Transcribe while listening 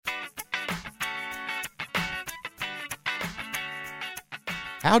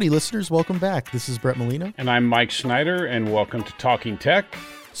Howdy, listeners. Welcome back. This is Brett Molina. And I'm Mike Snyder, and welcome to Talking Tech.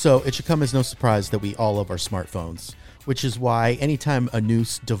 So it should come as no surprise that we all love our smartphones, which is why anytime a new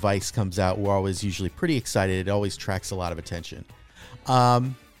device comes out, we're always usually pretty excited. It always attracts a lot of attention.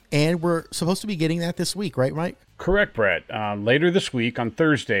 And we're supposed to be getting that this week, right, Mike? Correct, Brett. Later this week on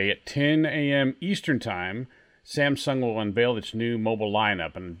Thursday at 10 a.m. Eastern Time, Samsung will unveil its new mobile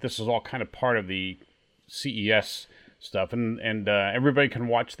lineup. And this is all kind of part of the CES stuff. And everybody can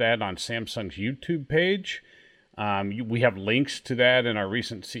watch that on Samsung's YouTube page. We have links to that in our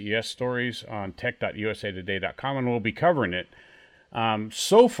recent CES stories on tech.usatoday.com, and we'll be covering it.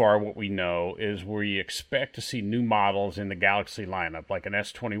 So far, what we know is we expect to see new models in the Galaxy lineup, like an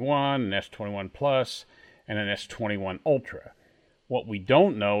S21, an S21 Plus, and an S21 Ultra. What we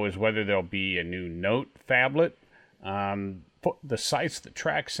don't know is whether there'll be a new Note phablet. The sites that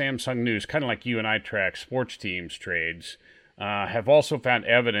track Samsung news, kind of like you and I track sports teams trades, have also found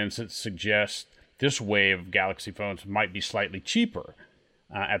evidence that suggests this wave of Galaxy phones might be slightly cheaper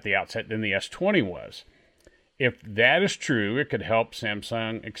at the outset than the S20 was. If that is true, it could help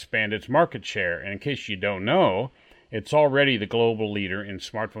Samsung expand its market share. And in case you don't know, it's already the global leader in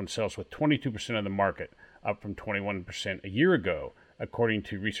smartphone sales with 22% of the market, up from 21% a year ago, according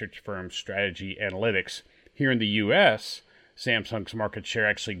to research firm Strategy Analytics. Here in the U.S., Samsung's market share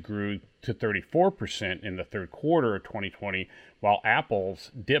actually grew to 34% in the third quarter of 2020, while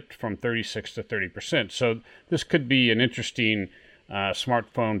Apple's dipped from 36 to 30%. So this could be an interesting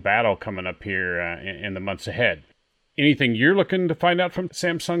smartphone battle coming up here in the months ahead. Anything you're looking to find out from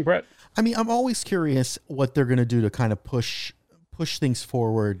Samsung, Brett? I mean, I'm always curious what they're going to do to kind of push things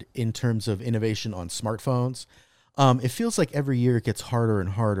forward in terms of innovation on smartphones. It feels like every year it gets harder and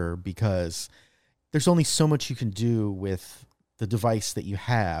harder because there's only so much you can do with the device that you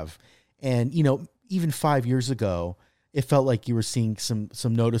have. And, you know, even 5 years ago, it felt like you were seeing some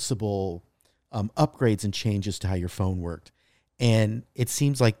noticeable upgrades and changes to how your phone worked. And it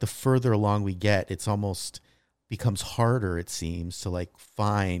seems like the further along we get, it's almost becomes harder, it seems, to like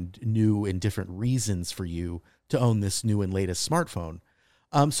find new and different reasons for you to own this new and latest smartphone.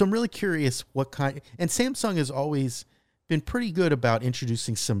 So I'm really curious what kind, and Samsung has always been pretty good about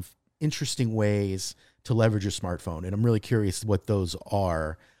introducing some interesting ways to leverage your smartphone. And I'm really curious what those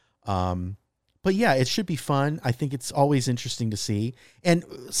are. But yeah, it should be fun. I think it's always interesting to see. And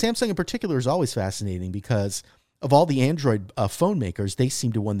Samsung in particular is always fascinating because of all the Android phone makers, they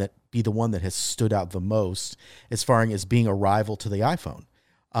seem to be the one that has stood out the most as far as being a rival to the iPhone.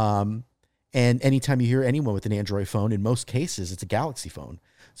 And anytime you hear anyone with an Android phone, in most cases, it's a Galaxy phone.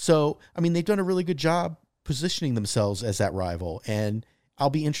 So, I mean, they've done a really good job positioning themselves as that rival. And I'll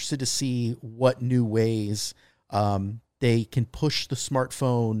be interested to see what new ways they can push the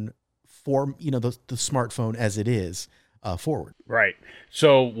smartphone the smartphone as it is forward. Right.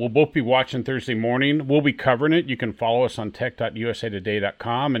 So we'll both be watching Thursday morning. We'll be covering it. You can follow us on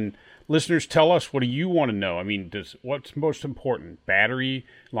tech.usatoday.com. And listeners, tell us, what do you want to know? I mean, what's most important? Battery,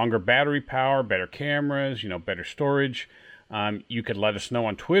 longer battery power, better cameras, better storage. You could let us know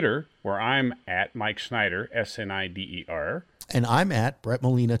on Twitter, where I'm at Mike Snyder, Snider. And I'm at Brett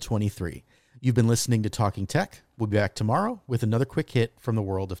Molina 23. You've been listening to Talking Tech. We'll be back tomorrow with another quick hit from the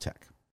world of tech.